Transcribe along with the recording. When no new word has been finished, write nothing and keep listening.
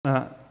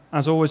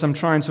As always, I'm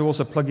trying to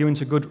also plug you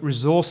into good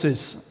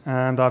resources,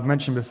 and I've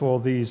mentioned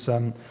before these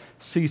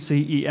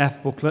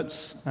CCEF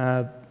booklets.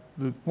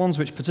 The ones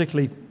which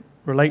particularly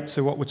relate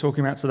to what we're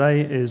talking about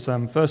today is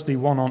firstly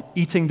one on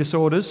eating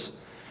disorders,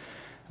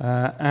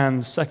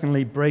 and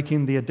secondly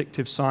breaking the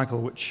addictive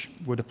cycle, which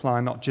would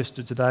apply not just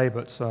to today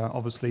but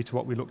obviously to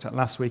what we looked at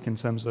last week in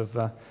terms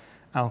of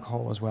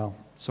alcohol as well.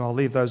 So I'll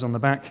leave those on the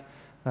back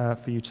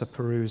for you to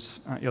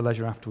peruse at your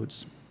leisure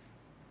afterwards.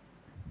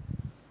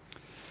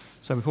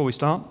 So before we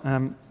start,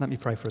 let me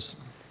pray for us.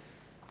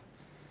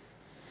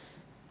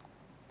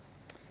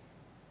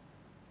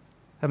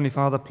 Heavenly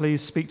Father,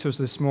 please speak to us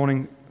this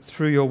morning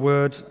through your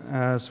word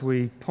as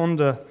we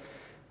ponder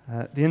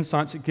the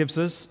insights it gives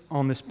us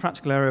on this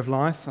practical area of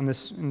life and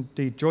this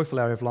indeed joyful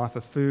area of life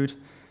of food.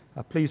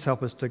 Please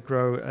help us to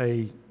grow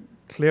a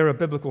clearer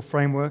biblical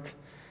framework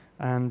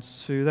and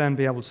to then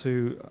be able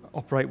to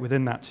operate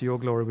within that to your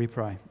glory, we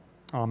pray.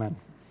 Amen.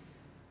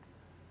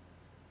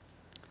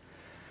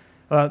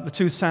 The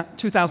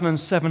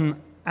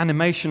 2007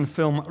 animation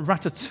film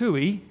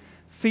Ratatouille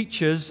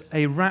features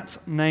a rat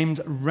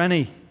named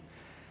Remy.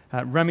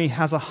 Remy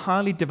has a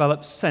highly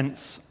developed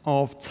sense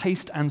of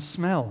taste and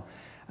smell,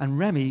 and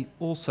Remy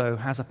also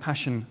has a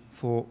passion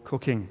for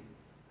cooking.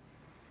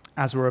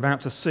 As we're about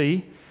to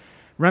see,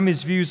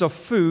 Remy's views of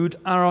food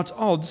are at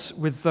odds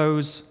with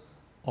those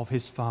of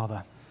his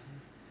father.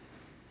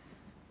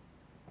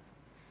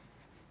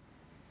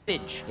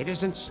 It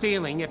isn't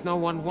stealing if no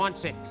one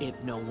wants it. If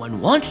no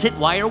one wants it,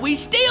 why are we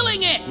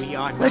stealing it? We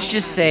are Let's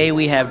just say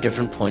we have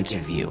different points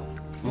of view.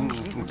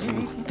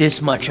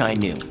 This much I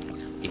knew.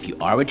 If you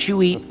are what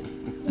you eat,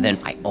 then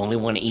I only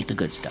want to eat the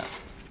good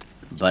stuff.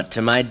 But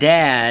to my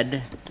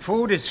dad...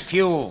 Food is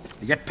fuel.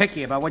 You get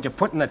picky about what you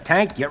put in the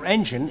tank, your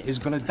engine is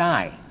gonna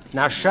die.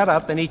 Now shut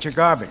up and eat your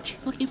garbage.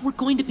 Look, if we're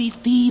going to be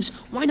thieves,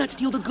 why not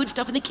steal the good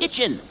stuff in the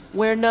kitchen?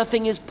 Where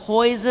nothing is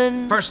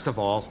poison? First of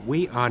all,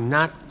 we are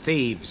not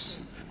thieves.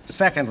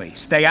 Secondly,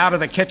 stay out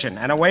of the kitchen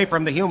and away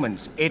from the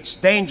humans. It's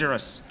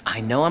dangerous. I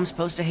know I'm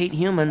supposed to hate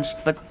humans,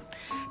 but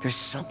there's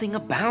something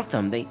about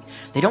them. They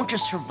don't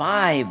just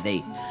survive,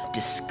 they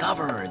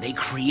discover, they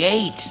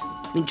create.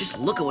 I mean, just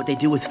look at what they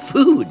do with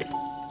food.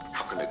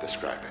 How can I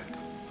describe it?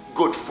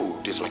 Good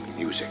food is like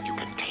music you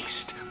can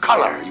taste,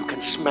 color you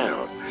can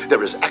smell.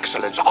 There is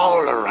excellence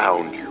all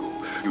around you.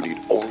 You need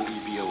only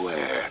be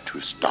aware to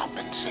stop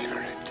and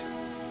savor it.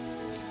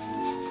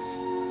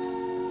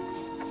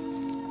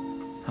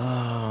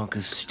 Oh,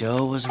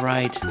 Gusteau was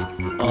right.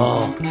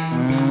 Oh,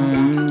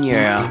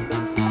 yeah.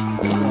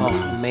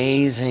 Oh,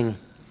 amazing.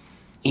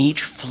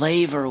 Each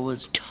flavor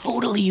was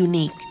totally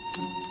unique.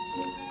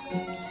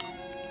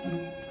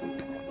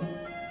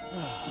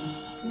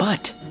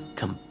 But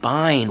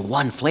combine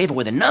one flavor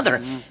with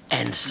another,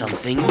 and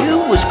something new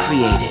was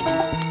created.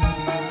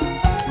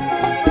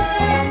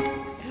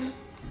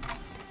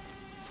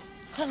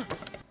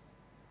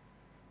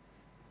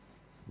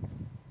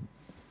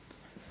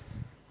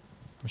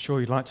 I'm sure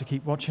you'd like to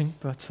keep watching,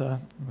 but I'm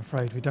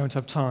afraid we don't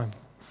have time.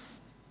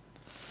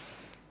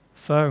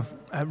 So,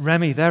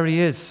 Remy, there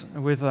he is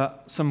with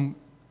some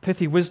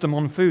pithy wisdom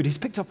on food. He's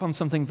picked up on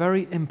something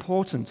very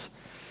important.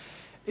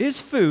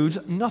 Is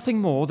food nothing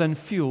more than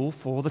fuel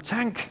for the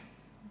tank?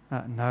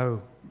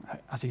 No,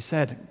 as he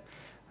said,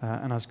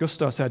 and as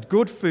Gusteau said,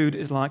 good food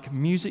is like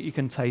music you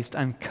can taste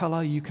and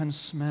color you can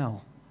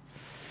smell.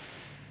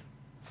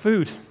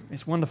 Food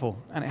is wonderful,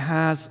 and it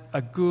has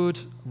a good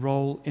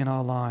role in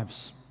our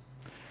lives.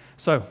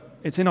 So,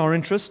 it's in our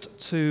interest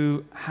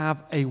to have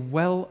a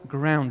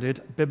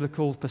well-grounded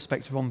biblical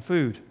perspective on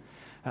food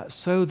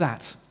so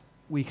that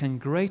we can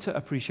greater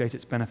appreciate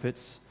its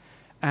benefits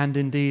and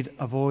indeed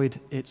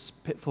avoid its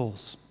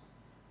pitfalls.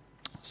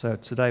 So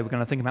today we're going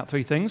to think about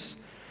three things.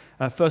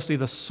 Firstly,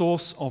 the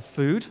source of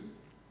food.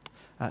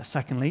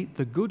 Secondly,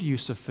 the good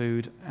use of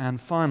food. And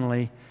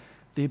finally,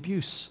 the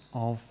abuse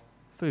of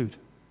food.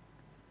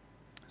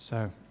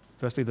 So,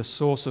 firstly, the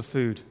source of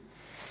food.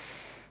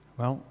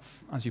 Well,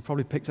 as you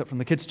probably picked up from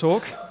the kids'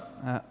 talk,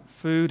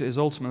 food is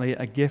ultimately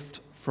a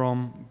gift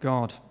from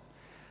God.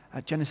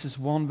 At Genesis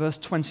 1, verse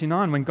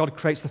 29, when God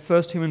creates the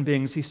first human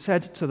beings, he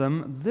said to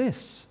them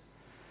this,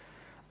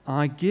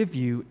 I give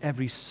you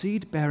every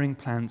seed-bearing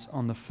plant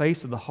on the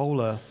face of the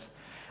whole earth,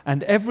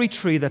 and every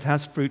tree that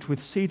has fruit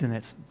with seed in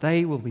it.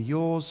 They will be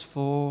yours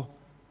for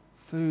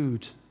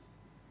food.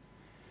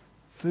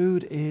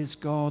 Food is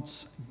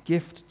God's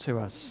gift to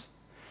us.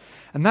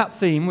 And that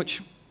theme,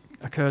 which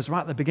occurs right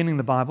at the beginning of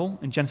the Bible,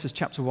 in Genesis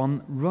chapter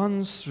 1,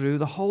 runs through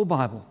the whole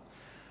Bible.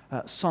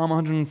 Psalm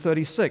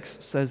 136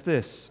 says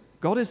this,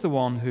 God is the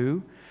one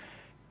who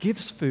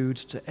gives food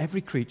to every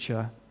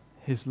creature.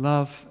 His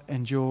love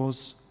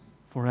endures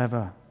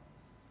forever.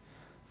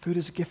 Food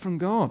is a gift from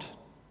God.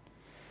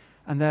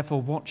 And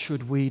therefore, what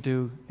should we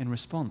do in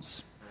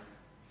response?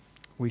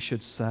 We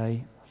should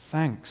say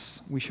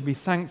thanks. We should be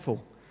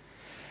thankful.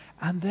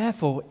 And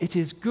therefore, it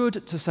is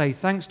good to say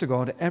thanks to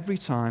God every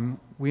time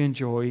we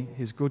enjoy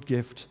his good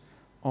gift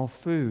of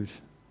food.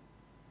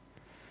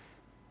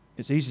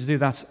 It's easy to do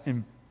that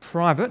in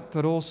private,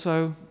 but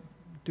also,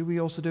 do we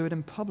also do it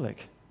in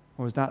public?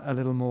 Or is that a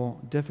little more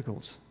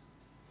difficult?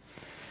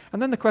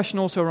 And then the question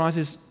also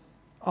arises,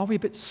 are we a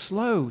bit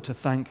slow to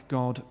thank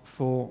God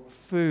for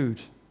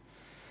food?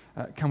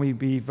 Can we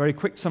be very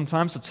quick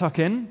sometimes to tuck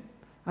in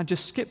and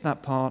just skip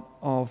that part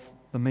of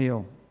the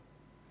meal?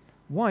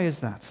 Why is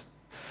that?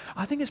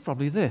 I think it's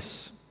probably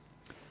this.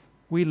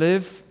 We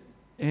live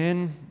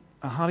in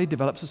a highly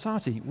developed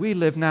society. We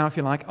live now, if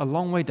you like, a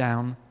long way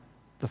down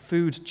the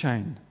food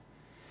chain.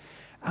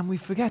 And we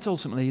forget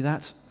ultimately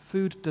that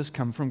food does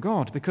come from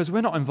God, because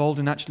we're not involved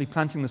in actually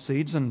planting the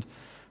seeds and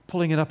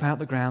pulling it up out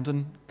the ground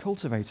and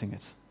cultivating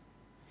it.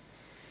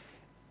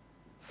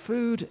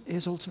 Food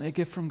is ultimately a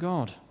gift from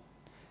God.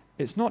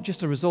 It's not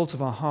just a result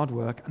of our hard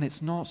work, and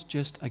it's not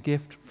just a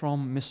gift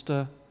from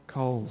Mr.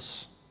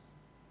 Coles.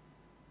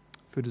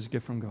 Food is a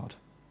gift from God.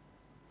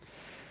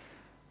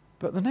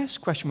 But the next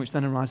question which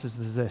then arises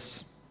is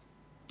this.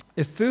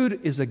 If food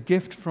is a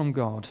gift from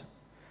God,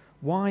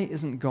 why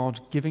isn't God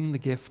giving the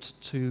gift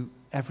to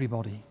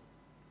everybody?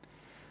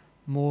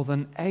 More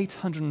than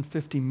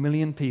 850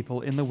 million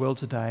people in the world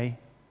today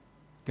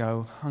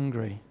go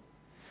hungry,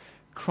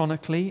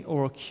 chronically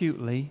or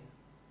acutely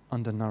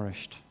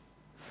undernourished.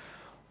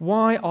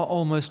 Why are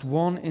almost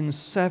 1 in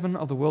 7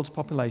 of the world's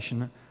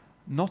population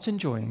not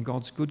enjoying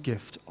God's good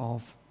gift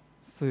of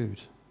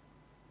food?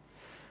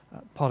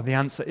 Part of the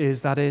answer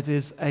is that it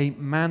is a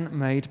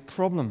man-made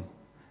problem.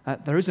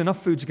 There is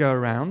enough food to go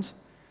around,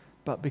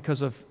 but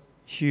because of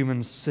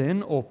human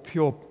sin or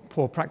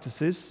poor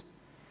practices,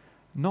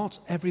 not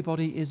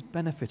everybody is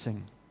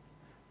benefiting.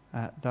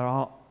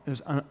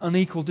 There's an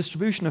unequal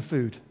distribution of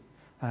food.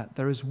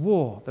 There is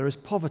war, there is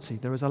poverty,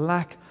 there is a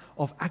lack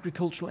of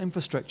agricultural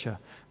infrastructure,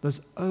 there's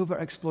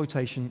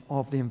overexploitation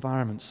of the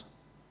environment.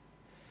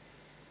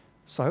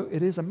 So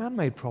it is a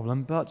man-made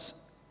problem, but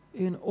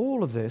in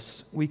all of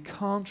this, we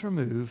can't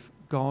remove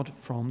God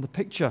from the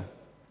picture.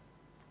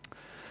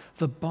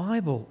 The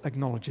Bible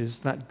acknowledges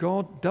that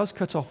God does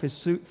cut off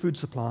his food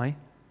supply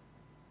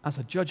as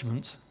a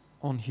judgment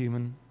on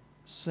human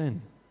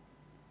sin.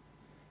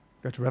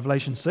 Go to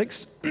Revelation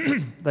 6.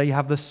 There you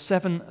have the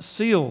 7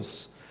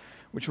 seals,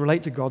 which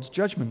relate to God's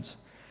judgment.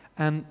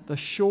 And the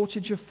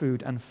shortage of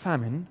food and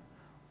famine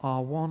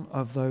are one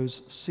of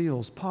those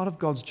seals, part of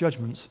God's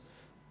judgment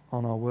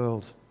on our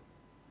world.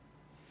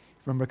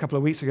 Remember a couple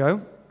of weeks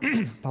ago,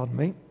 pardon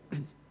me,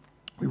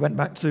 we went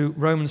back to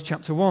Romans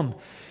chapter 1,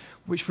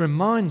 which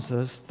reminds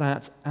us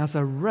that as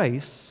a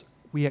race,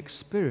 we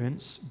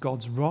experience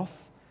God's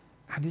wrath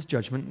and his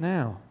judgment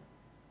now.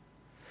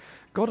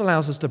 God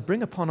allows us to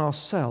bring upon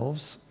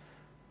ourselves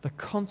the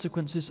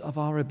consequences of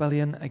our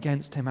rebellion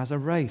against him as a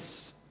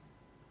race.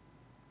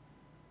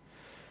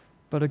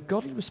 But a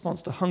godly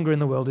response to hunger in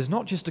the world is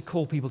not just to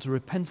call people to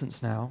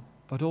repentance now,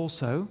 but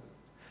also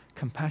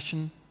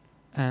compassion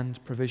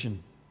and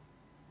provision.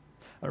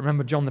 I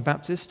remember John the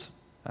Baptist.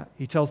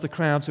 He tells the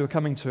crowds who are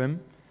coming to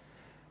him,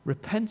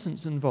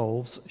 repentance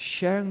involves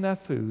sharing their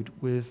food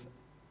with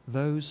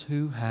those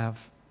who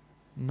have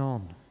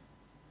none.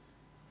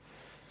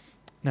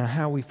 Now,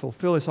 how we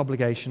fulfill this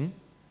obligation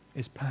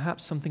is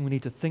perhaps something we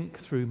need to think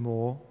through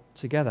more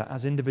together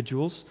as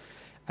individuals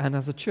and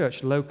as a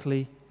church,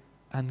 locally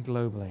and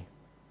globally.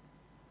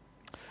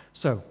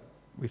 So,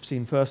 we've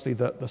seen firstly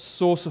that the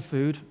source of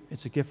food,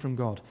 it's a gift from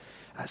God.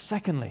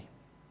 Secondly,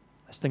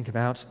 let's think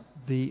about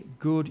the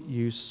good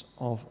use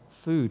of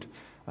food.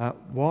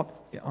 What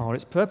are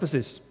its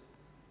purposes?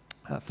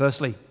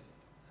 Firstly,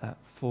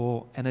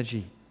 for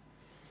energy.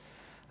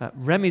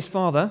 Remy's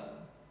father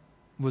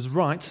was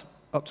right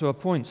up to a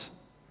point.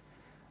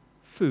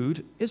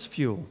 Food is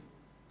fuel.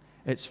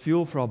 It's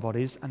fuel for our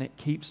bodies, and it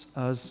keeps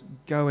us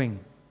going.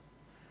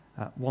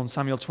 1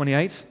 Samuel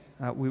 28,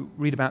 we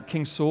read about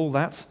King Saul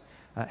that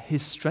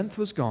his strength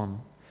was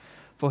gone,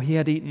 for he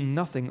had eaten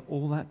nothing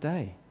all that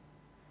day.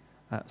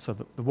 So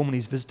the woman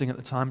he's visiting at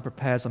the time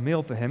prepares a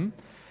meal for him.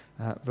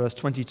 Verse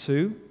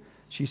 22,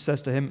 she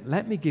says to him,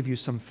 "Let me give you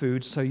some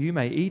food so you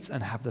may eat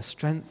and have the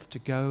strength to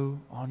go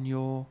on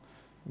your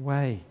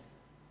way."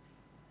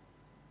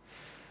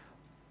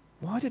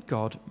 Why did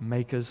God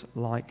make us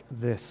like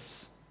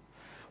this?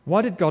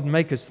 Why did God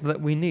make us so that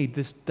we need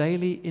this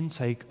daily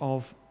intake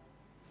of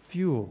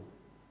fuel?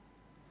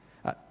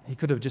 He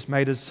could have just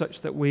made us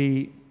such that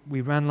we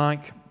ran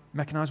like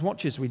mechanized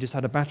watches. We just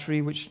had a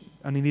battery which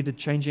only needed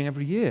changing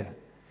every year.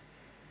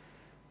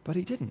 But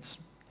he didn't.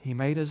 He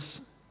made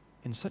us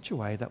in such a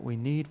way that we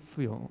need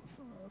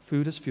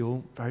food as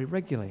fuel very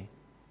regularly.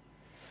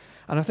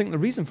 And I think the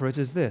reason for it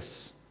is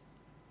this.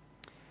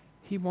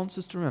 He wants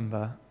us to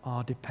remember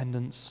our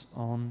dependence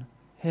on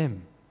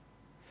him.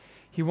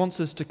 He wants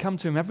us to come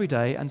to him every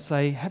day and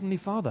say, "Heavenly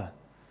Father,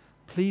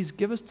 please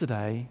give us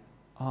today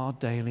our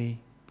daily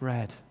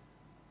bread."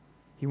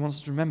 He wants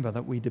us to remember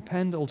that we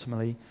depend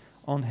ultimately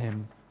on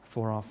him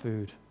for our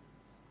food.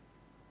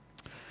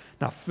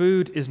 Now,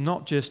 food is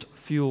not just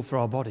fuel for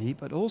our body,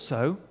 but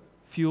also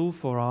fuel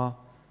for our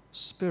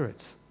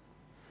spirit.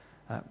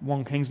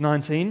 1 Kings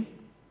 19,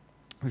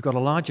 we've got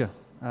Elijah.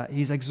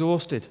 He's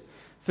exhausted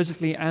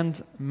physically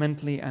and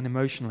mentally and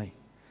emotionally.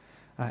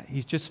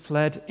 He's just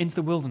fled into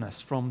the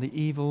wilderness from the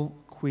evil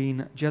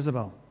Queen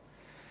Jezebel.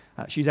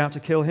 She's out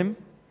to kill him,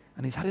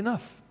 and he's had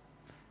enough.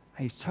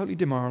 He's totally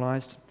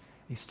demoralized.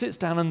 He sits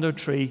down under a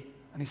tree,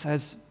 and he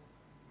says,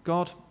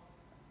 God,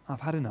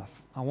 I've had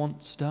enough. I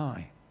want to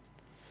die.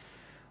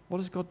 What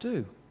does God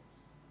do?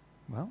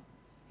 Well,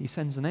 he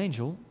sends an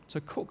angel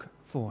to cook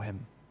for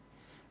him.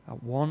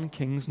 1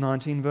 Kings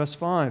 19, verse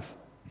 5.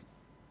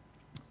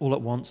 All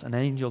at once, an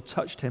angel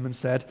touched him and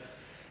said,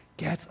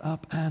 get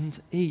up and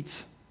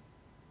eat.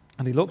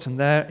 And he looked, and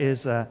there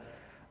is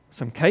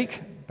some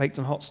cake baked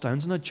on hot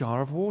stones and a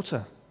jar of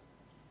water.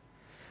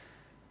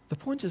 The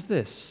point is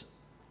this: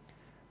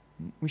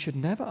 we should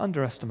never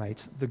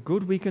underestimate the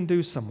good we can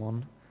do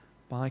someone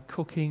by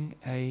cooking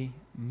a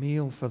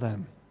meal for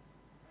them.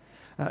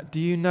 Do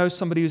you know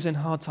somebody who's in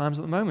hard times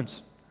at the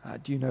moment?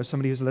 Do you know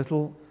somebody who's a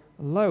little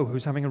low,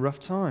 who's having a rough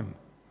time?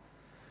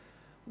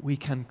 We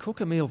can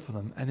cook a meal for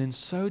them, and in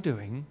so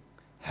doing,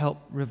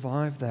 help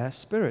revive their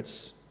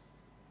spirits.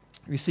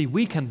 You see,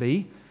 we can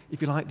be,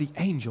 if you like, the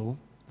angel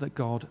that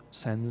God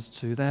sends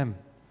to them.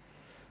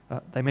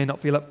 They may not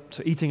feel up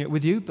to eating it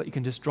with you, but you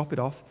can just drop it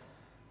off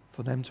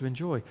for them to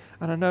enjoy.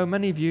 And I know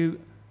many of you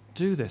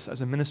do this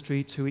as a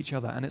ministry to each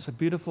other, and it's a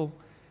beautiful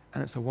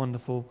and it's a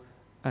wonderful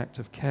act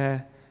of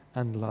care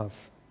and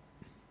love.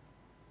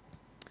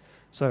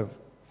 So,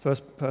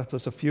 first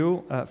purpose of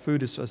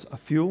food is as a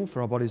fuel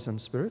for our bodies and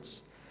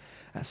spirits.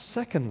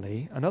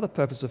 Secondly, another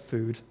purpose of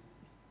food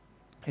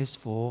is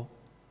for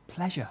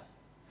pleasure,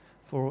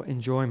 for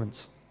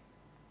enjoyment.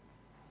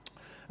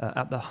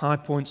 At the high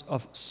point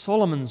of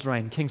Solomon's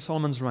reign, King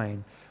Solomon's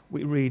reign,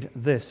 we read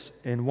this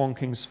in 1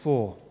 Kings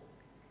 4.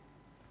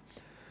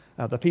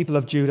 The people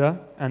of Judah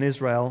and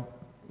Israel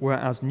were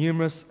as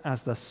numerous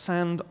as the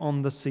sand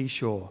on the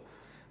seashore.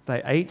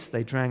 They ate,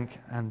 they drank,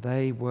 and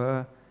they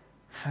were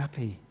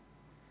happy.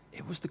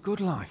 It was the good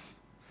life.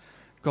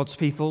 God's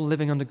people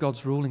living under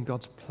God's rule in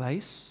God's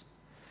place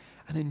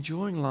and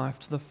enjoying life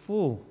to the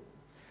full.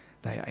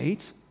 They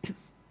ate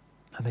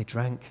and they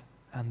drank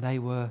and they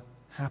were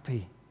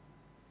happy.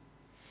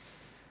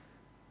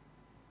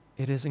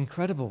 It is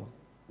incredible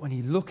when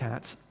you look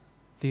at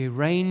the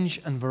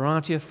range and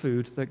variety of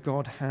food that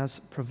God has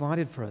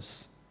provided for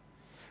us.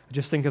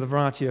 Just think of the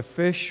variety of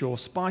fish or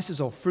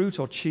spices or fruit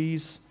or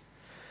cheese.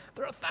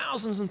 There are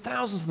thousands and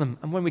thousands of them,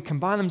 and when we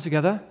combine them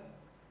together,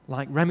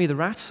 like Remy the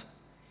rat,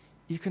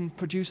 you can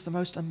produce the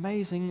most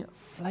amazing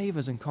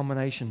flavors and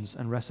combinations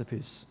and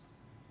recipes.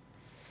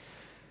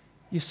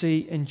 You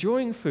see,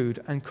 enjoying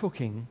food and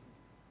cooking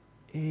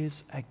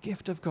is a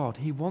gift of God.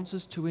 He wants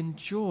us to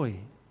enjoy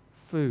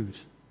food.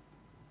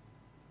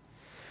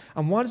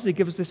 And why does he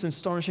give us this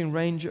astonishing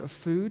range of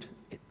food?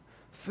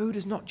 Food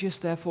is not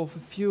just therefore for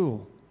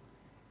fuel.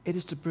 It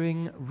is to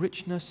bring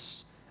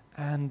richness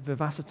and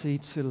vivacity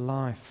to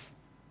life.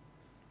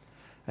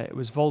 It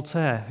was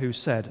Voltaire who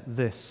said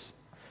this: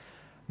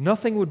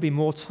 nothing would be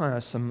more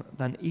tiresome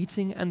than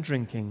eating and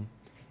drinking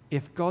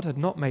if God had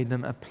not made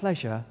them a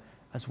pleasure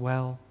as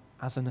well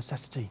as a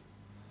necessity.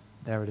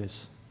 There it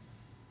is.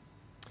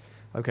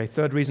 Okay,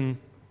 third reason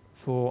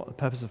for the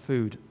purpose of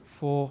food,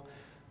 for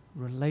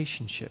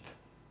relationship.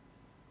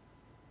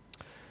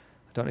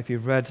 I don't know if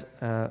you've read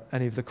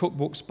any of the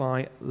cookbooks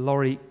by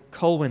Laurie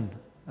Colwyn.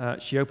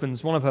 She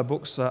opens one of her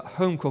books,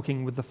 Home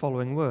Cooking, with the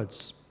following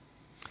words: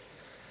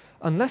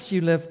 unless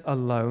you live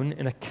alone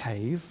in a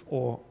cave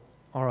or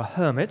are a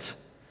hermit,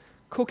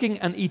 cooking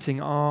and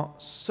eating are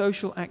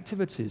social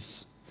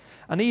activities.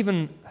 And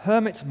even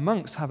hermit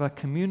monks have a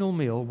communal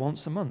meal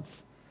once a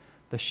month.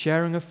 The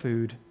sharing of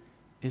food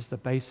is the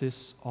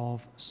basis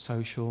of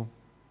social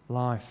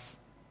life.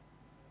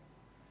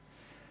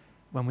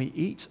 When we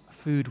eat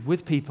food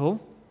with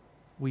people,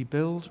 we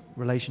build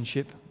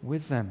relationship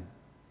with them.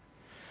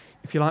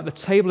 If you like, the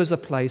table is a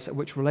place at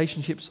which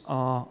relationships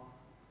are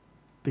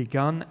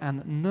begun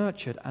and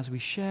nurtured as we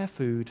share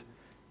food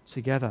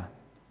together.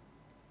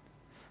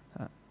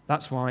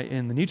 That's why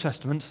in the New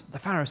Testament, the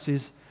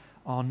Pharisees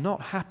are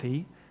not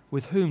happy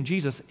with whom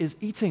Jesus is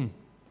eating.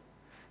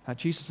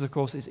 Jesus, of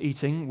course, is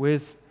eating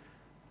with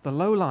the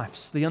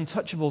lowlifes, the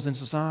untouchables in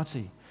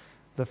society,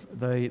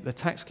 the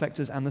tax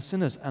collectors and the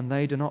sinners, and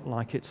they do not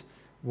like it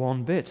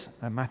one bit.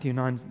 Matthew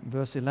 9,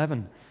 verse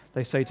 11,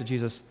 they say to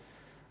Jesus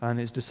and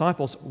his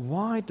disciples,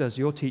 why does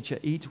your teacher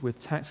eat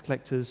with tax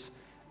collectors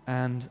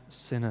and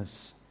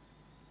sinners?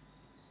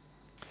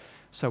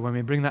 So when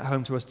we bring that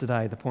home to us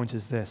today, the point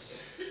is this: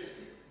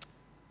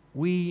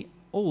 we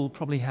all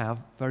probably have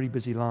very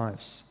busy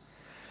lives,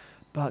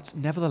 but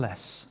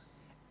nevertheless,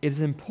 it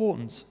is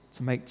important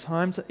to make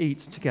time to eat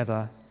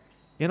together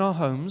in our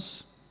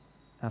homes,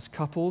 as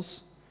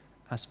couples,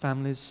 as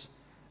families,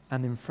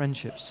 and in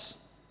friendships.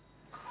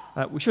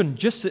 We shouldn't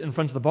just sit in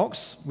front of the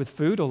box with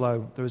food,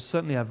 although there is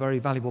certainly a very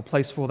valuable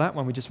place for that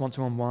when we just want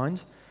to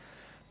unwind.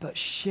 But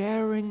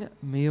sharing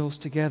meals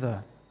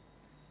together,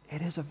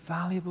 it is a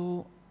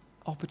valuable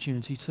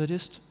opportunity to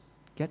just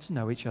get to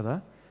know each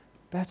other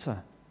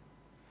better.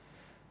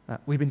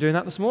 We've been doing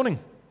that this morning,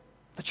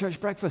 the church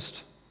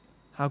breakfast.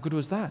 How good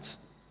was that?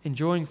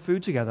 Enjoying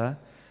food together,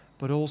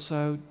 but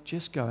also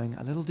just going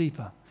a little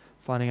deeper,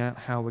 finding out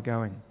how we're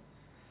going.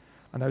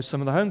 I know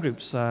some of the home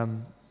groups,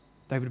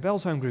 David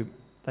Bell's home group,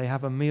 they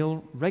have a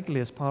meal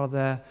regularly as part of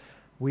their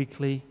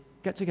weekly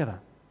get-together.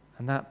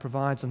 And that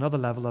provides another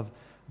level of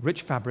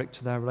rich fabric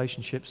to their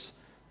relationships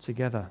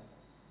together.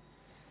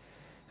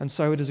 And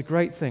so it is a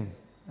great thing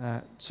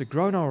to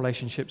grow in our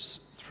relationships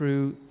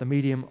through the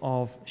medium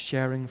of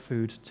sharing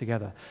food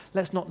together.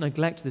 Let's not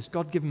neglect this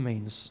God-given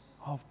means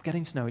of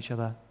getting to know each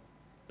other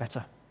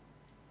better.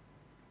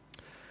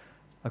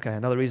 Okay,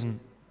 another reason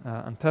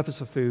and purpose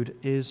for food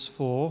is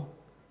for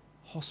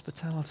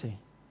hospitality.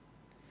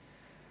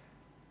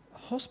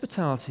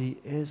 Hospitality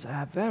is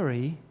a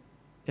very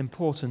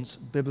important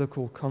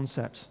biblical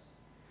concept.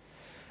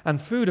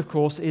 And food, of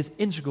course, is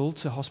integral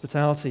to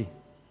hospitality.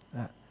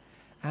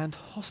 And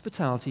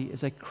hospitality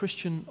is a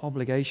Christian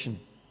obligation.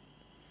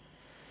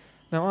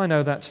 Now, I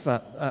know that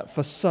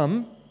for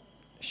some,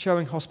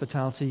 showing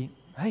hospitality,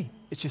 hey,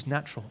 it's just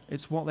natural.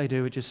 It's what they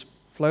do. It just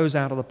flows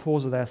out of the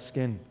pores of their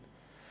skin.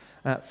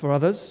 For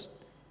others,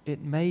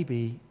 it may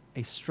be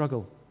a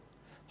struggle.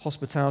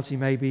 Hospitality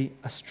may be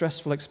a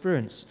stressful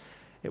experience.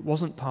 It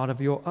wasn't part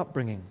of your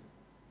upbringing.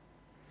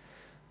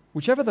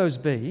 Whichever those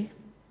be,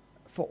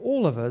 for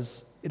all of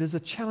us, it is a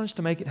challenge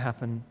to make it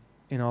happen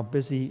in our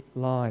busy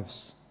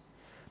lives.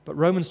 But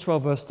Romans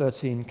 12, verse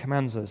 13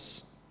 commands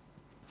us,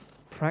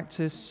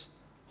 practice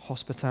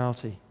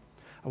hospitality.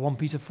 1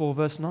 Peter 4,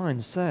 verse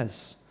 9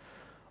 says,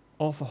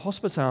 offer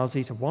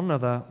hospitality to one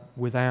another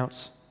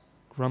without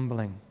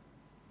grumbling.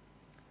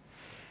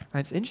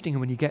 And it's interesting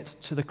when you get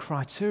to the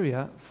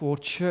criteria for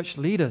church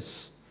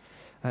leaders.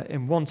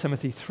 In 1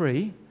 Timothy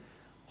 3,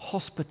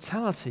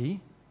 hospitality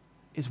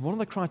is one of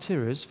the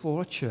criteria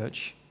for a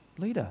church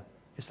leader.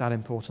 It's that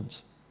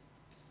important.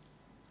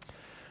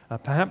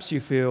 Perhaps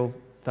you feel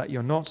that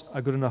you're not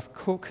a good enough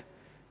cook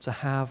to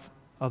have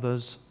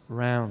others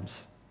round.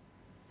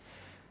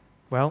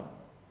 Well,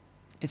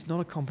 it's not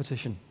a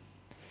competition.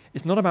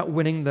 It's not about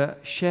winning the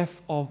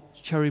Chef of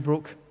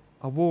Cherrybrook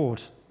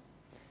award.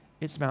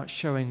 It's about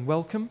showing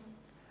welcome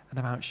and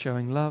about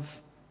showing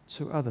love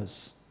to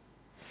others.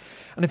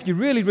 And if you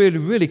really, really,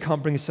 really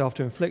can't bring yourself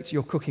to inflict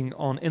your cooking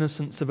on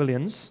innocent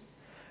civilians,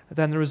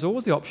 then there is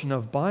always the option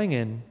of buying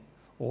in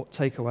or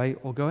takeaway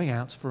or going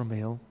out for a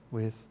meal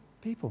with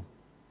people.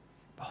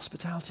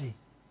 Hospitality,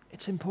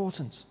 it's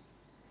important.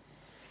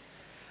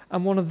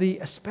 And one of the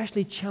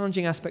especially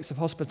challenging aspects of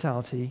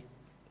hospitality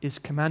is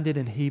commanded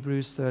in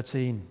Hebrews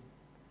 13.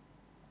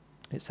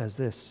 It says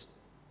this,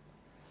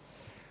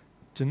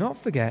 do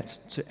not forget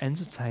to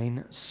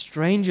entertain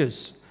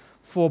strangers,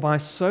 for by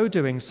so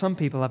doing some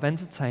people have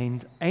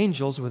entertained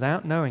angels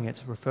without knowing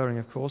it, referring,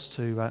 of course,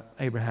 to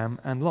Abraham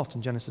and Lot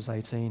in Genesis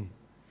 18.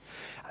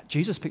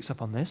 Jesus picks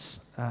up on this.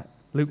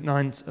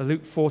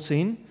 Luke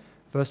 14,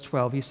 verse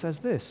 12, he says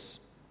this,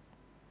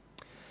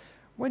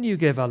 when you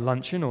give a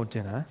luncheon or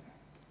dinner,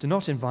 do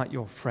not invite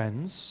your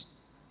friends,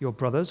 your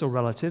brothers or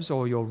relatives,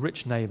 or your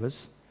rich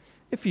neighbors.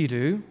 If you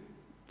do,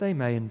 they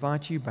may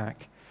invite you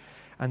back,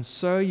 and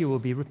so you will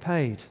be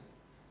repaid.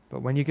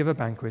 But when you give a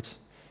banquet,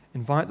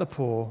 invite the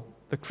poor,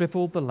 the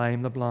crippled, the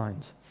lame, the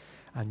blind,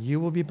 and you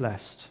will be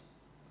blessed.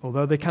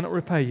 Although they cannot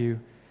repay you,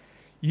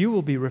 you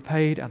will be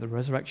repaid at the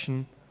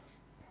resurrection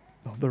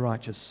of the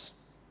righteous.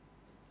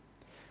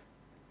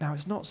 Now,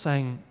 it's not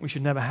saying we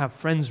should never have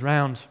friends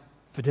round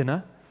for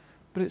dinner,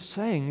 but it's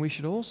saying we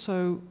should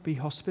also be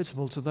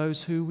hospitable to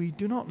those who we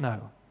do not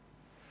know.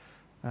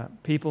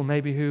 People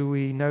maybe who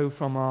we know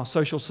from our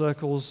social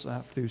circles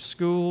through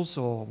schools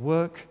or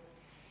work.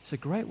 It's a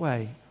great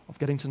way of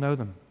getting to know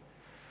them.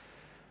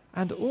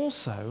 And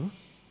also,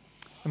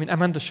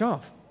 Amanda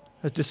Sharp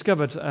has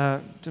discovered,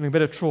 doing a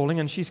bit of trawling,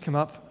 and she's come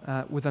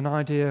up with an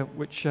idea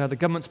which the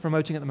government's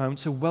promoting at the moment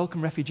to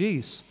welcome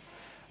refugees.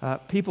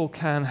 People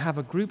can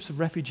have groups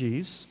of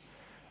refugees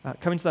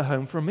come into their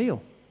home for a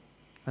meal.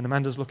 And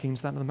Amanda's looking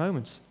into that at the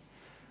moment.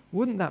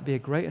 Wouldn't that be a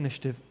great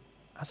initiative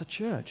as a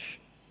church?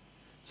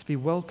 To be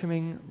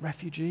welcoming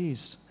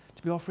refugees,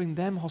 to be offering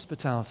them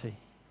hospitality.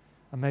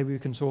 And maybe we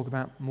can talk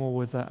more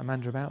with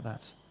Amanda about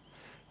that.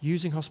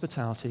 Using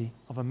hospitality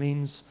of a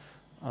means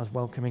of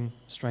welcoming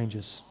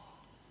strangers.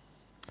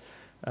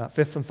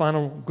 Fifth and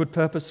final good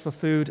purpose for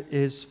food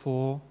is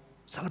for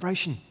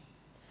celebration.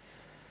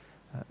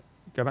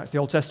 Go back to the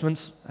Old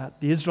Testament.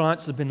 The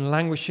Israelites have been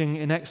languishing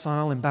in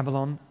exile in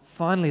Babylon.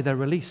 Finally, they're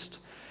released,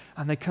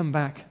 and they come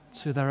back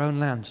to their own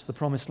land, the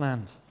promised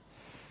land.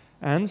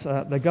 And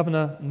the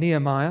governor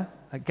Nehemiah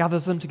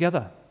gathers them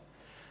together.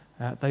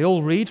 They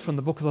all read from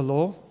the book of the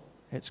law.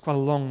 It's quite a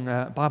long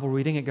Bible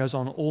reading. It goes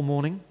on all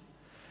morning.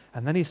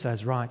 And then he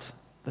says, right,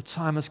 the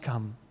time has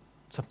come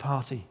to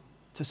party,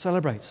 to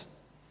celebrate.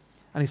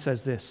 And he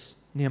says this,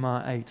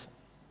 Nehemiah 8,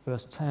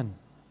 verse 10.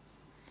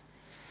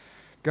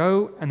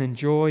 Go and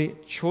enjoy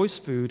choice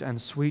food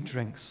and sweet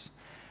drinks,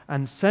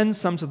 and send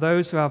some to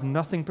those who have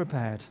nothing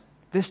prepared.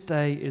 This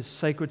day is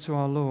sacred to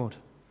our Lord.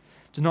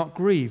 Do not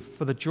grieve,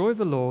 for the joy of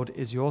the Lord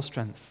is your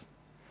strength.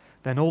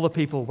 Then all the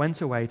people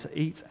went away to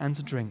eat and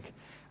to drink,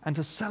 and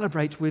to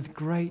celebrate with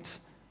great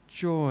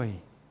joy.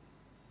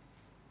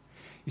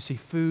 You see,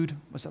 food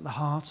was at the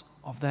heart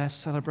of their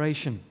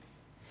celebration.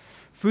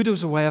 Food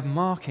was a way of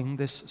marking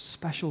this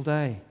special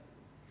day.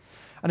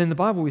 And in the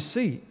Bible we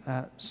see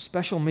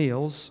special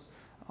meals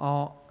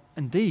are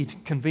indeed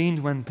convened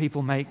when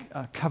people make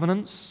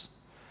covenants,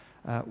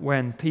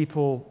 when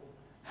people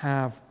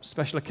have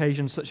special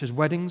occasions such as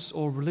weddings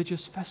or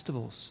religious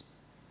festivals.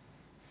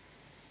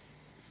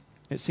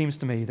 It seems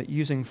to me that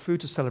using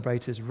food to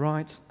celebrate is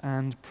right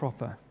and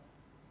proper,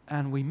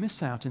 and we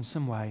miss out in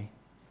some way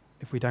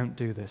if we don't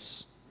do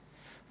this.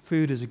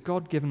 Food is a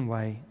God-given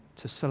way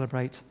to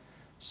celebrate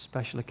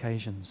special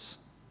occasions.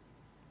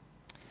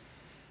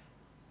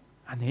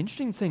 And the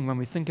interesting thing when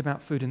we think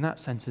about food in that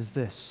sense is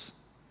this: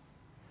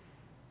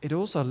 it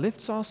also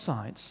lifts our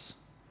sights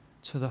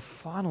to the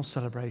final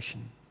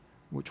celebration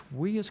which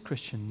we as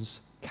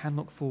Christians can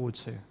look forward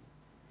to.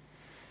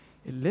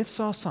 It lifts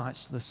our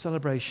sights to the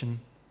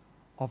celebration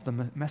of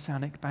the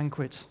Messianic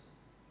banquet,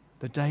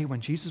 the day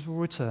when Jesus will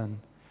return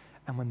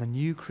and when the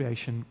new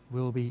creation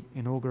will be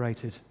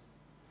inaugurated.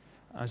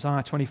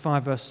 Isaiah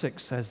 25 verse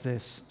 6 says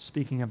this,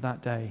 speaking of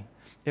that day: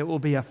 "It will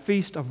be a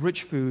feast of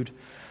rich food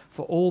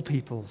for all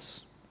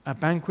peoples, a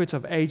banquet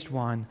of aged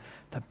wine,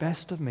 the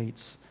best of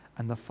meats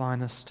and the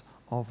finest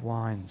of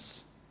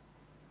wines."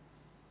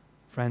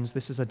 Friends,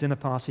 this is a dinner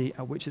party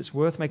at which it's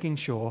worth making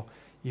sure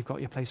you've got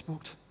your place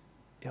booked.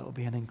 It'll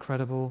be an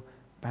incredible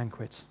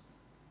banquet.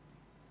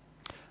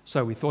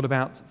 So we thought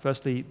about,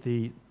 firstly,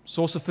 the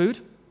source of food.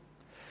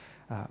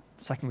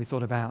 Second, we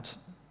thought about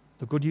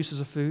the good uses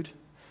of food.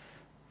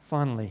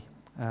 Finally,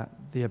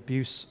 the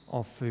abuse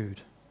of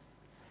food.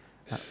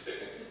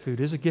 Food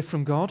is a gift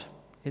from God.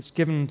 It's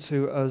given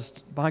to us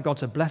by God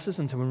to bless us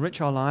and to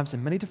enrich our lives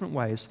in many different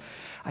ways.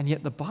 And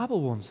yet the Bible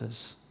warns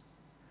us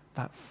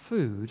that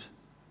food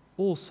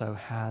also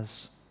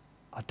has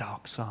a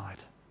dark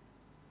side.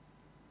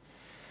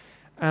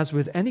 As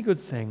with any good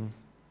thing,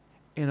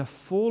 in a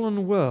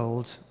fallen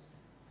world,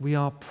 we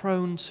are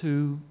prone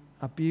to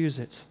abuse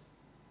it.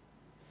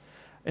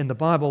 In the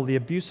Bible, the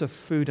abuse of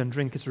food and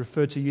drink is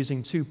referred to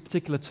using two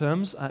particular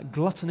terms,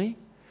 gluttony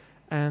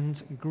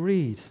and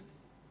greed.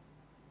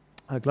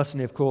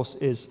 Gluttony, of course,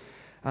 is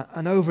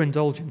an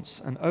overindulgence,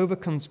 an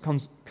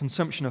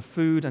overconsumption of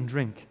food and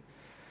drink.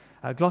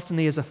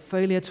 Gluttony is a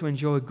failure to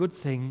enjoy a good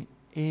thing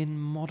in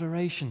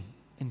moderation,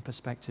 in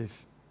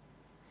perspective.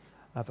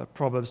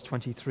 Proverbs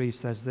 23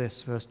 says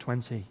this, verse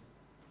 20: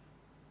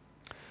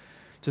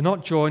 "Do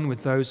not join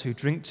with those who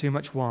drink too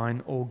much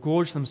wine or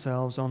gorge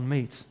themselves on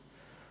meat,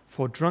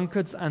 for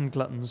drunkards and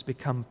gluttons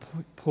become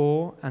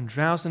poor, and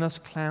drowsiness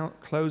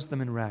clothes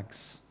them in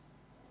rags."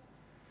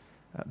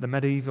 The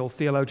medieval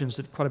theologians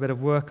did quite a bit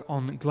of work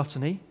on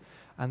gluttony,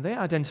 and they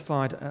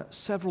identified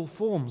several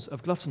forms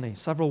of gluttony,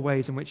 several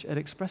ways in which it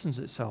expresses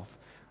itself.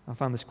 I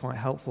found this quite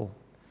helpful.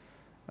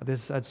 They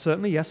said,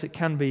 certainly, yes, it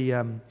can be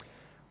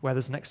where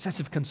there's an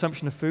excessive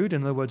consumption of food,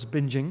 in other words,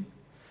 binging.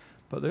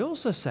 But they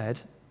also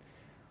said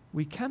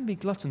we can be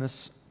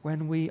gluttonous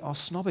when we are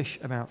snobbish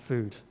about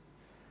food,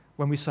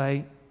 when we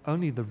say,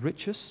 only the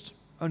richest,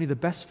 only the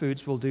best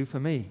foods will do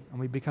for me, and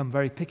we become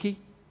very picky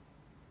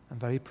and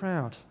very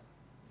proud.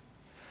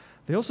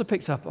 They also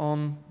picked up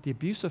on the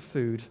abuse of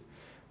food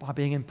by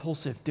being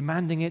impulsive,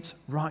 demanding it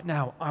right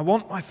now. I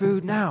want my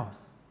food now.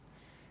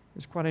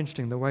 It's quite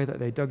interesting the way that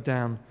they dug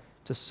down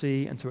to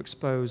see and to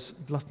expose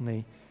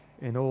gluttony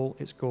in all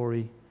its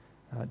gory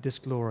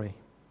disglory.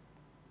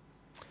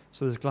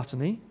 So there's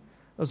gluttony.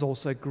 There's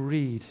also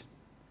greed.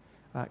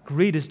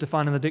 Greed is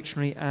defined in the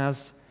dictionary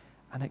as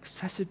an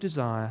excessive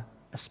desire,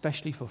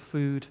 especially for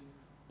food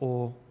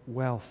or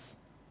wealth.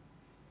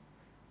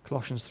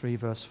 Colossians 3,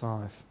 verse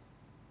 5.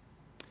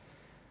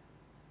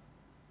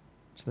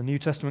 To the New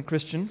Testament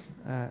Christian,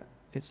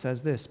 it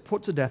says this: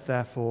 "Put to death,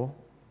 therefore,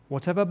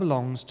 whatever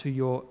belongs to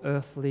your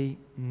earthly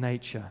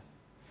nature,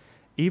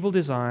 evil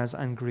desires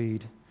and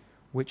greed,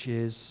 which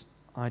is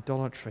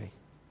idolatry."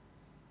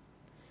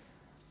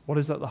 What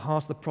is at the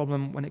heart of the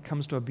problem when it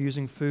comes to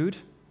abusing food?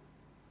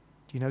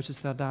 Do you notice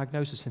their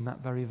diagnosis in that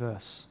very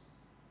verse?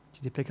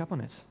 Did you pick up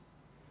on it?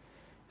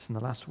 It's in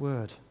the last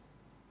word.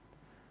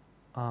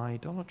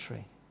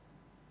 Idolatry.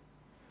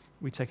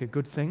 We take a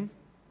good thing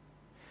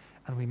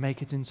and we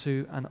make it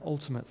into an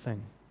ultimate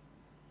thing.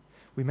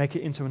 We make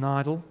it into an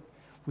idol.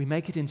 We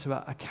make it into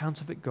a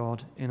counterfeit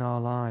God in our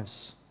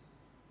lives.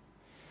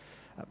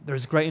 There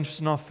is great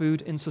interest in our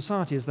food in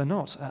society, is there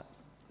not?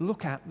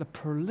 Look at the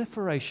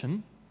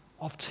proliferation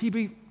of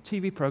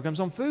TV programs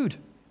on food.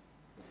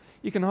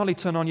 You can hardly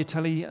turn on your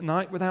telly at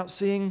night without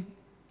seeing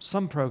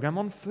some program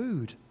on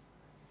food.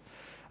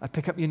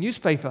 Pick up your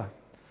newspaper.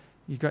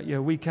 You've got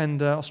your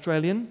Weekend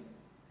Australian.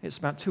 It's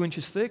about 2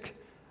 inches thick,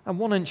 and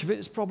 1 inch of it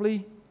is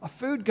probably a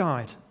food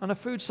guide and a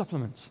food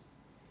supplement.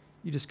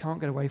 You just can't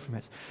get away from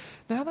it.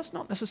 Now, that's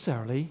not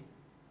necessarily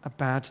a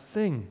bad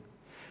thing,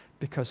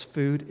 because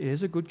food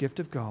is a good gift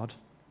of God,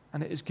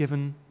 and it is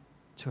given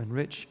to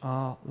enrich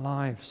our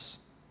lives.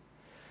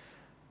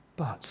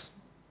 But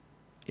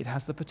it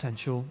has the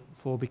potential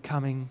for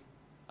becoming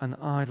an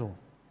idol.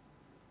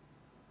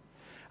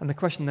 And the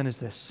question then is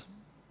this: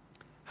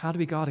 how do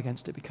we guard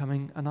against it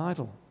becoming an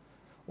idol?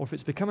 Or if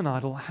it's become an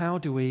idol, how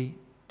do we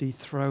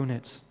dethrone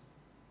it?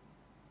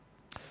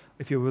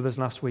 if you were with us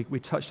last week, we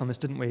touched on this,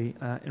 didn't we,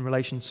 in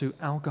relation to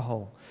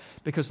alcohol,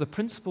 because the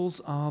principles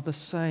are the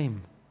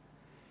same.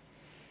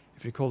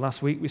 If you recall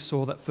last week, we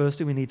saw that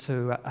firstly we need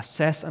to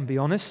assess and be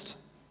honest.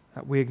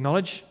 We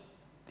acknowledge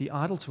the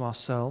idol to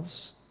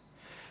ourselves,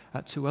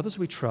 to others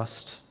we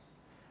trust,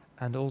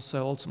 and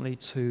also ultimately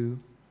to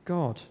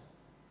God.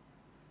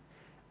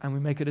 And we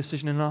make a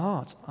decision in our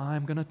heart.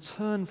 I'm going to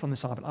turn from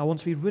this idol. I want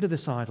to be rid of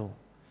this idol.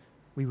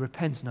 We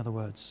repent, in other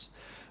words.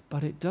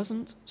 But it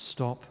doesn't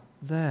stop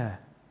there.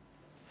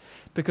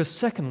 Because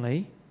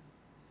secondly,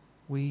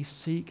 we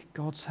seek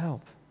God's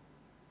help.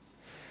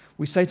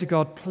 We say to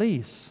God,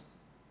 please,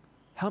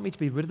 help me to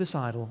be rid of this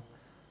idol,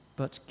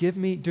 but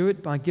do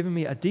it by giving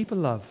me a deeper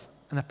love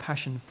and a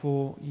passion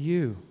for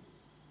you.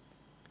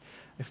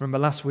 If you remember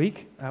last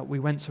week, we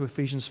went to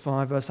Ephesians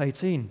 5, verse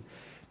 18,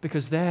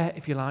 because there,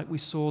 if you like, we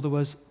saw there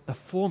was the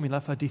formula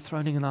for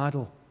dethroning an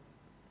idol.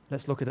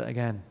 Let's look at it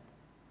again.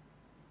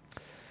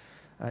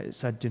 It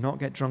said, do not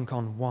get drunk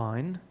on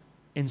wine,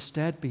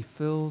 instead be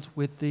filled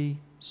with the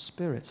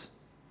Spirit.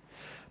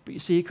 But you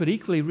see, it could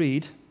equally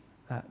read,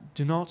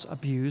 do not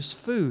abuse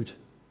food,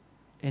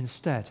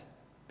 instead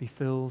be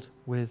filled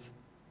with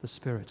the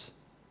Spirit.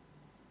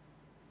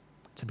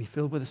 To be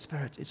filled with the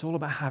Spirit, it's all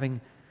about having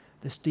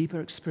this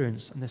deeper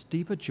experience and this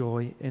deeper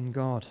joy in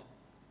God.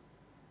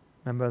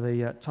 Remember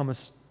the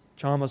Thomas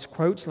Chalmers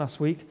quote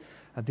last week,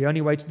 the only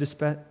way to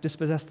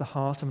dispossess the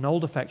heart of an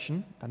old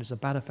affection, that is a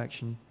bad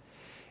affection,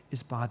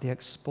 is by the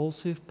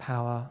expulsive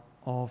power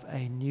of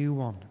a new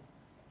one.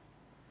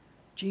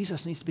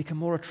 Jesus needs to become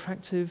more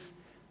attractive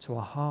to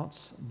our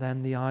hearts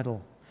than the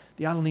idol.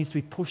 The idol needs to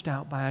be pushed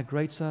out by a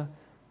greater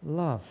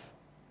love.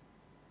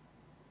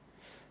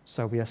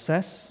 So we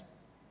assess,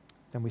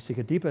 then we seek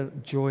a deeper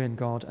joy in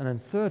God, and then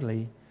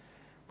thirdly,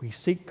 we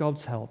seek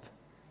God's help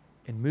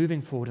in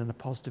moving forward in a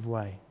positive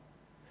way,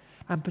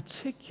 and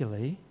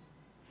particularly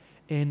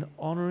in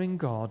honoring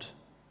God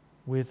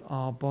with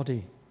our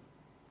body.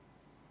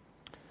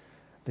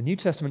 The New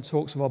Testament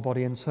talks of our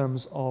body in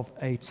terms of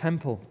a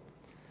temple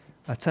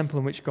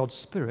in which God's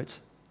Spirit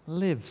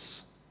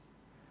lives.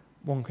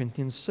 1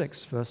 Corinthians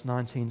 6, verse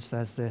 19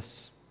 says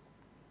this,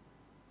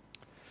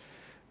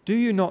 do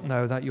you not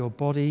know that your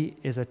body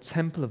is a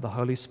temple of the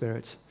Holy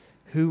Spirit,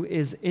 who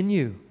is in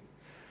you,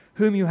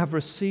 whom you have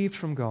received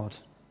from God?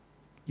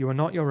 You are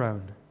not your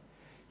own.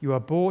 You are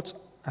bought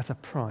at a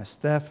price.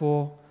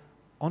 Therefore,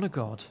 honor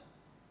God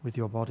with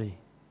your body.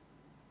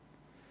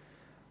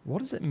 What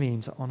does it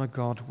mean to honor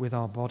God with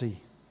our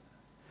body?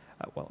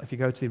 Well, if you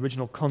go to the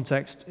original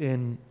context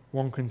in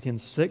 1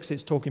 Corinthians 6,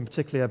 it's talking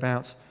particularly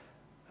about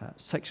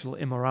sexual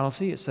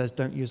immorality. It says,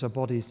 don't use our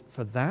bodies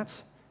for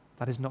that.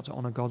 That is not to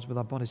honor God with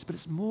our bodies. But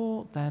it's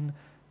more than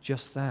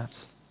just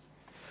that.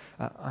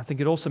 I think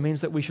it also means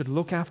that we should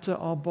look after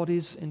our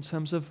bodies in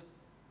terms of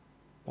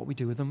what we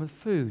do with them with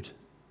food,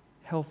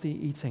 healthy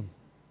eating.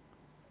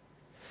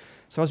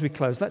 So as we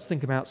close, let's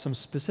think about some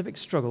specific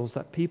struggles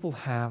that people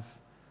have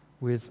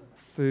with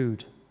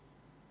food.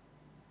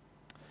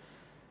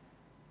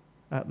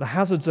 The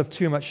hazards of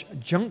too much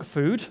junk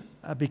food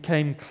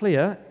became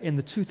clear in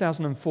the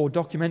 2004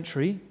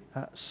 documentary,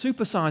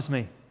 Super Size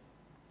Me.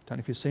 Don't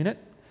know if you've seen it.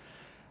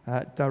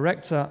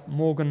 Director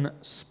Morgan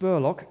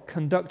Spurlock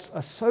conducts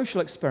a social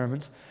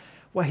experiment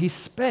where he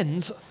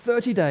spends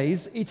 30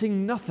 days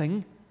eating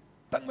nothing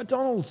but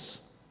McDonald's.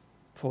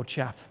 Poor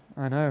chap,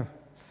 I know.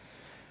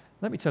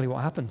 Let me tell you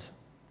what happened.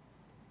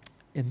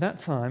 In that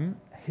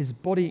time, his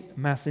body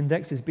mass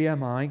index, his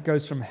BMI,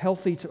 goes from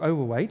healthy to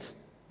overweight.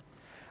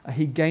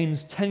 He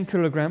gains 10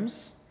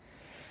 kilograms,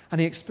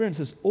 and he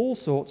experiences all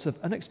sorts of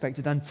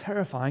unexpected and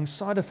terrifying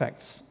side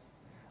effects.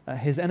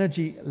 His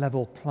energy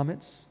level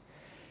plummets.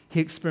 He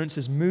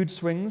experiences mood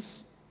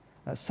swings,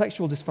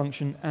 sexual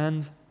dysfunction,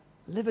 and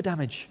liver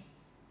damage,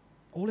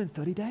 all in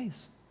 30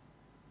 days.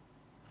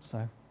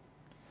 So,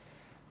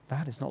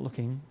 that is not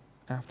looking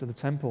after the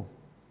temple.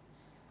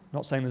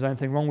 Not saying there's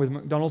anything wrong with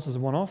McDonald's as a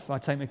one-off. I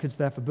take my kids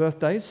there for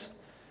birthdays,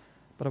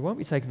 but I won't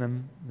be taking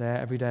them there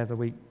every day of the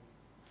week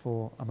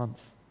for a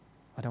month.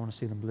 I don't want to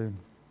see them bloom.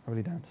 I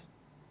really don't.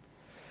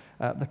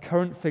 The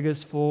current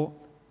figures for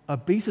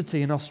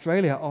obesity in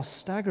Australia are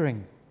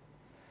staggering.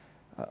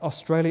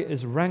 Australia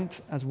is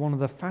ranked as one of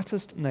the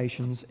fattest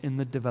nations in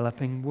the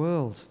developing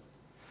world.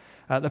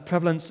 The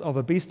prevalence of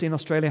obesity in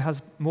Australia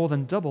has more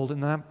than doubled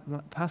in the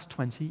past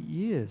 20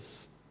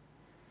 years.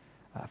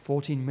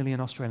 14 million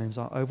Australians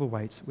are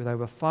overweight, with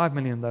over 5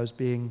 million of those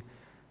being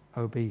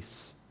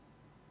obese.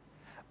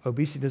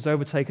 Obesity has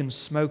overtaken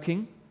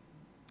smoking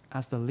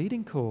as the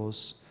leading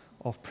cause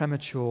of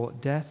premature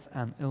death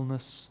and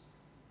illness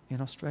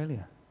in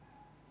Australia.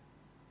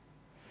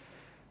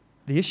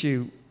 The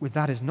issue with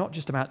that is not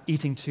just about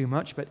eating too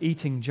much, but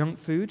eating junk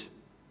food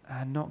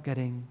and not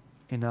getting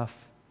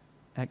enough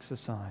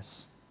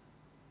exercise.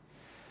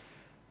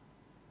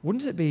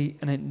 Wouldn't it be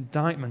an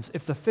indictment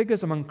if the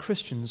figures among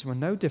Christians were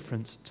no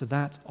different to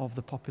that of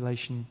the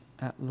population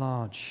at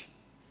large?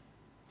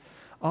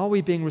 Are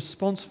we being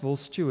responsible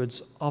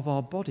stewards of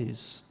our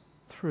bodies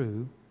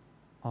through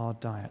our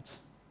diet?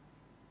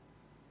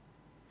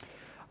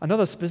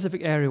 Another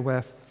specific area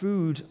where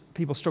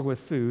people struggle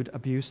with food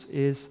abuse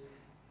is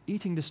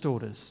eating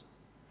disorders.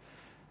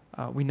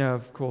 We know,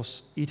 of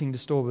course, eating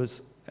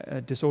disorders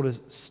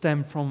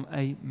stem from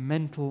a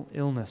mental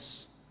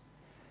illness.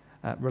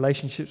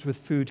 Relationships with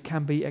food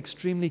can be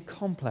extremely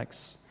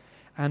complex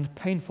and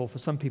painful for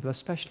some people,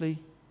 especially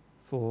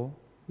for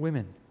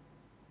women.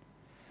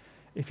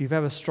 If you've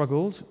ever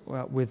struggled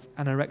with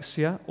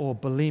anorexia or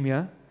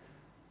bulimia,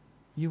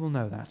 you will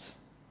know that.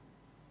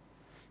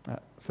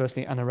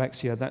 Firstly,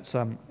 anorexia,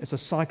 it's a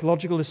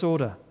psychological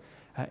disorder.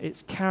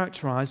 It's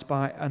characterized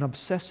by an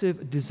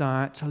obsessive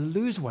desire to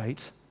lose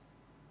weight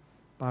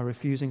by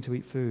refusing to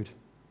eat food.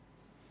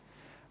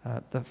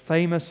 The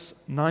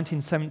famous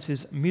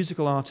 1970s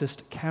musical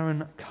artist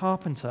Karen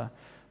Carpenter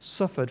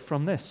suffered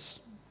from this.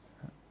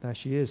 There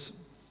she is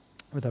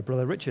with her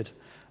brother Richard.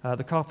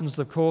 The Carpenters,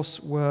 of course,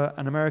 were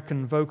an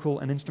American vocal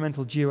and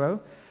instrumental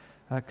duo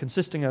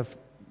consisting of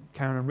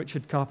Karen and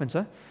Richard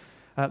Carpenter.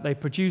 They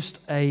produced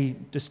a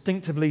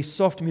distinctively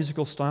soft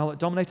musical style that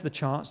dominated the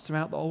charts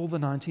throughout all the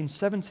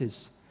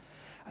 1970s.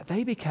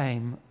 They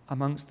became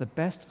amongst the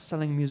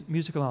best-selling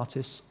musical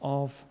artists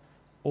of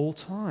all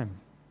time.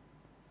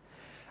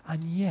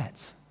 And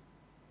yet,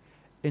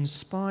 in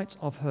spite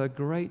of her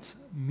great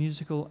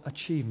musical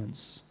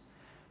achievements,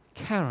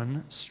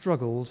 Karen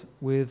struggled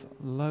with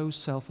low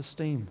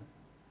self-esteem.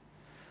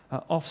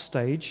 Off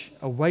stage,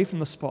 away from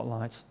the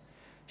spotlight,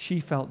 she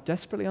felt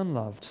desperately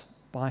unloved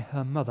by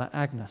her mother,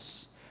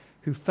 Agnes,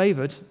 who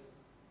favored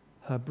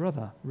her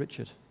brother,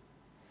 Richard.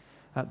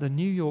 The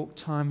New York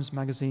Times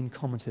Magazine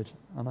commented,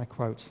 and I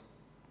quote,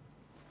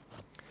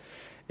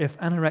 "If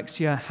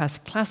anorexia has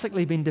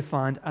classically been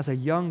defined as a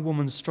young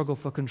woman's struggle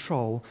for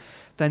control,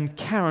 then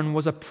Karen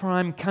was a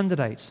prime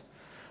candidate.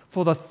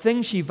 For the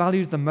thing she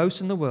valued the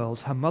most in the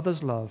world, her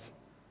mother's love,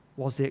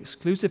 was the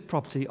exclusive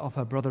property of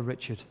her brother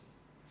Richard.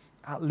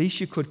 At least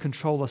she could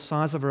control the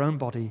size of her own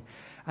body,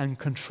 and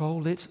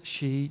control it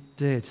she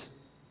did."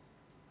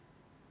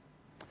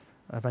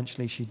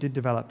 Eventually, she did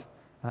develop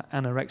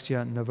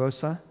anorexia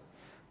nervosa,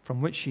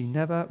 from which she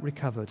never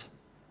recovered.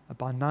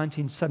 By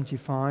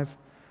 1975,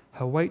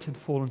 her weight had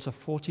fallen to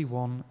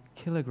 41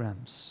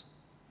 kilograms.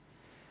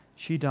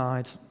 She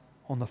died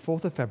on the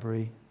 4th of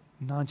February,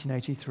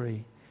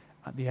 1983,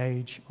 at the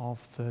age of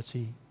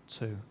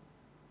 32.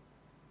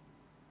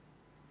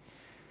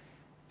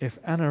 If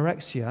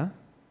anorexia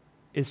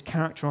is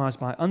characterized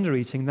by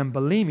undereating, then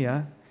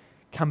bulimia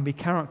can be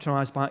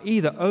characterized by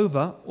either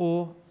over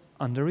or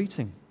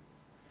undereating.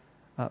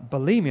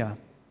 Bulimia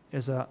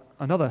is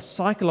another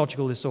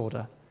psychological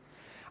disorder,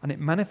 and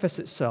it manifests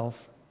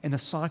itself in a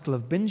cycle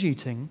of binge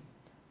eating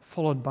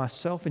followed by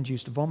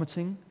self-induced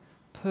vomiting,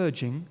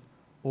 purging,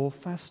 or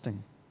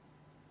fasting.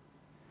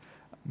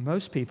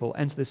 Most people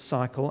enter this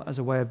cycle as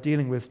a way of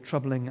dealing with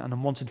troubling and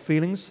unwanted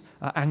feelings,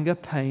 anger,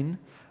 pain,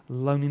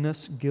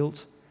 loneliness,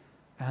 guilt,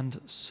 and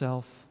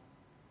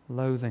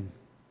self-loathing.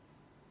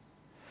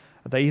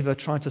 They either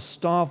try to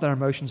starve their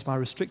emotions by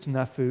restricting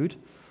their food,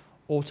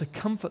 or to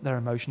comfort their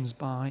emotions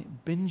by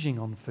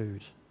binging on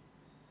food.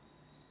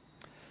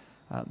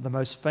 The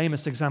most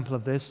famous example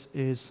of this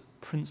is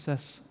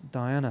Princess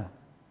Diana.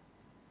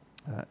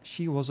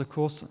 She was, of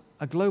course,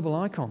 a global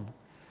icon.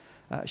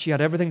 She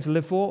had everything to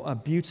live for,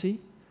 beauty,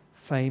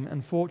 fame,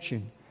 and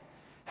fortune.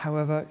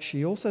 However,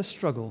 she also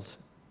struggled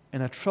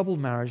in a troubled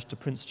marriage to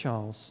Prince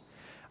Charles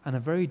and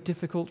a very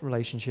difficult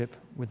relationship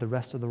with the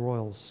rest of the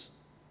royals.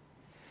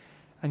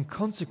 And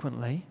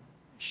consequently,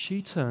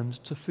 she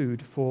turned to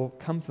food for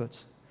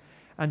comfort,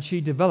 and she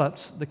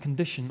developed the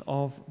condition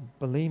of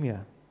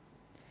bulimia.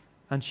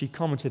 And she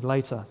commented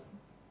later,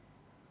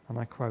 and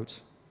I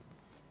quote,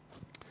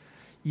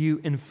 "You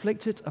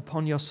inflict it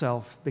upon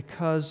yourself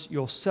because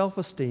your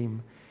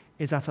self-esteem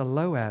is at a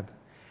low ebb,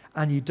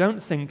 and you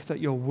don't think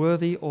that you're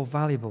worthy or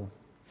valuable.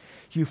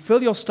 You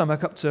fill your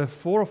stomach up to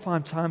 4 or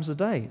 5 times a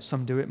day.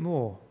 Some do it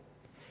more.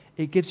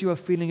 It gives you a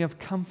feeling of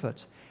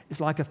comfort. It's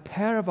like a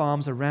pair of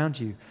arms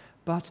around you,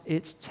 but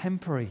it's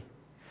temporary.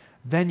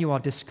 Then you are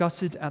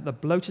disgusted at the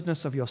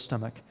bloatedness of your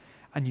stomach,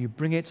 and you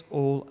bring it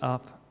all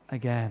up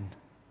again."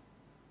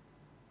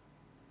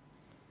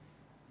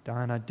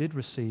 Diana did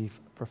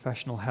receive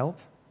professional help,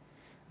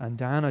 and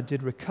Diana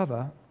did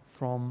recover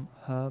from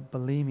her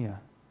bulimia.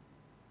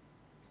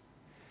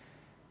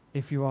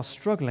 If you are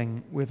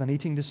struggling with an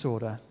eating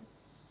disorder,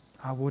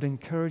 I would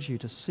encourage you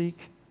to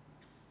seek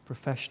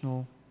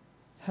professional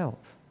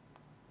help.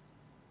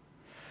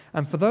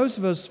 And for those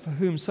of us for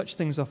whom such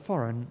things are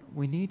foreign,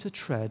 we need to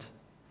tread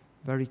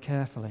very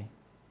carefully,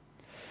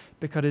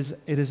 because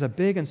it is a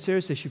big and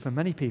serious issue for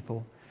many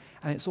people,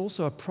 and it's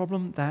also a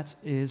problem that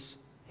is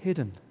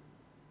hidden.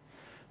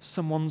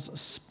 Someone's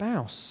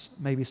spouse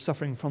may be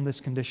suffering from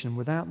this condition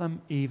without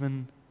them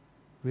even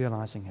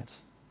realizing it.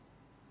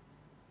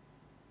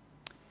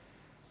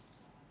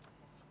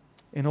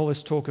 In all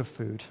this talk of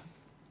food,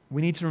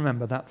 we need to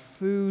remember that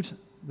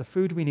the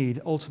food we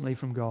need ultimately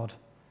from God,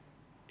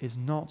 is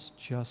not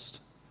just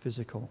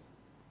physical.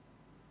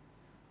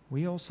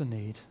 We also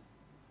need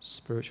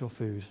spiritual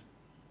food.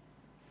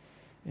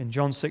 In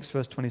John 6,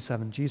 verse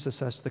 27, Jesus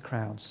says to the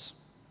crowds,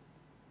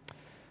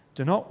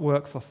 Do not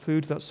work for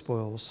food that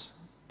spoils,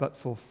 but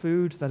for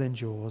food that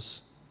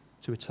endures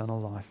to eternal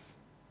life.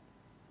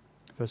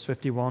 Verse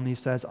 51, he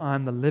says, I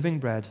am the living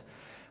bread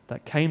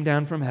that came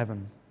down from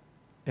heaven.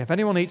 If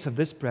anyone eats of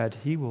this bread,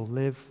 he will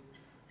live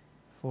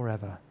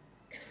forever.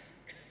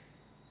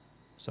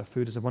 So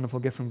food is a wonderful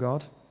gift from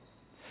God.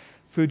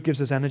 Food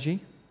gives us energy.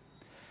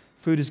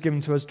 Food is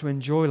given to us to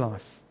enjoy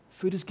life.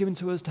 Food is given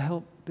to us to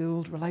help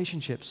build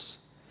relationships.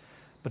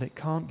 But it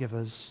can't give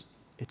us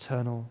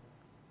eternal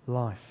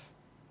life.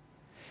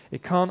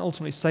 It can't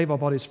ultimately save our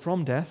bodies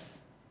from death,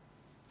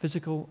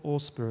 physical or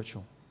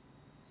spiritual.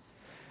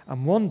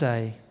 And one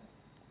day,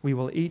 we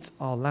will eat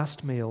our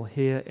last meal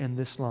here in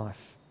this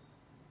life.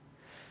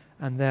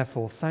 And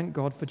therefore, thank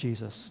God for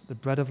Jesus, the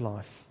bread of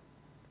life,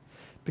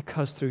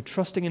 because through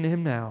trusting in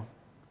him now,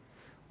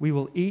 we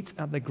will eat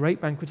at the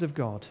great banquet of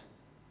God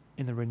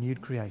in the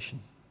renewed creation.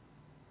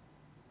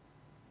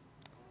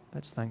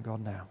 Let's thank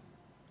God now.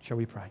 Shall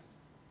we pray?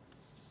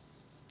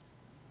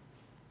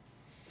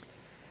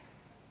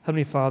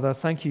 Heavenly Father,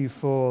 thank you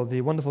for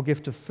the wonderful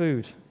gift of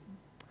food.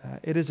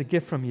 It is a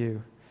gift from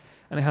you,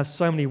 and it has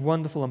so many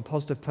wonderful and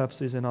positive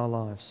purposes in our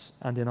lives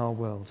and in our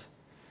world.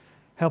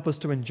 Help us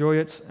to enjoy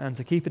it and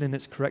to keep it in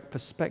its correct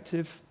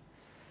perspective.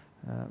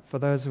 For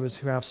those of us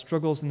who have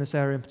struggles in this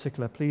area in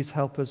particular, please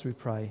help us, we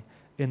pray,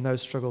 in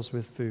those struggles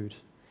with food.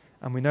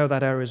 And we know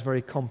that area is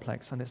very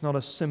complex, and it's not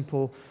a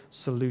simple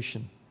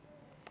solution.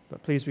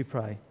 But please, we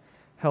pray,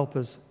 help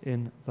us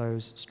in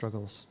those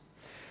struggles.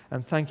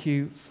 And thank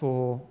you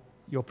for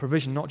your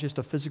provision, not just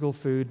of physical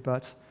food,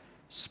 but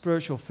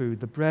spiritual food,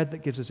 the bread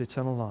that gives us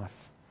eternal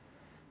life.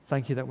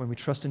 Thank you that when we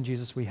trust in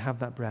Jesus, we have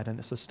that bread, and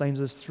it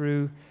sustains us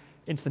through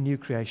into the new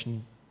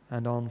creation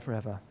and on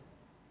forever.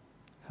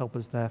 Help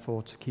us,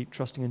 therefore, to keep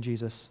trusting in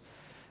Jesus,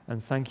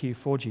 and thank you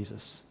for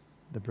Jesus,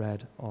 the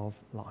bread of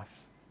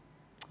life.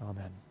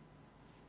 Amen.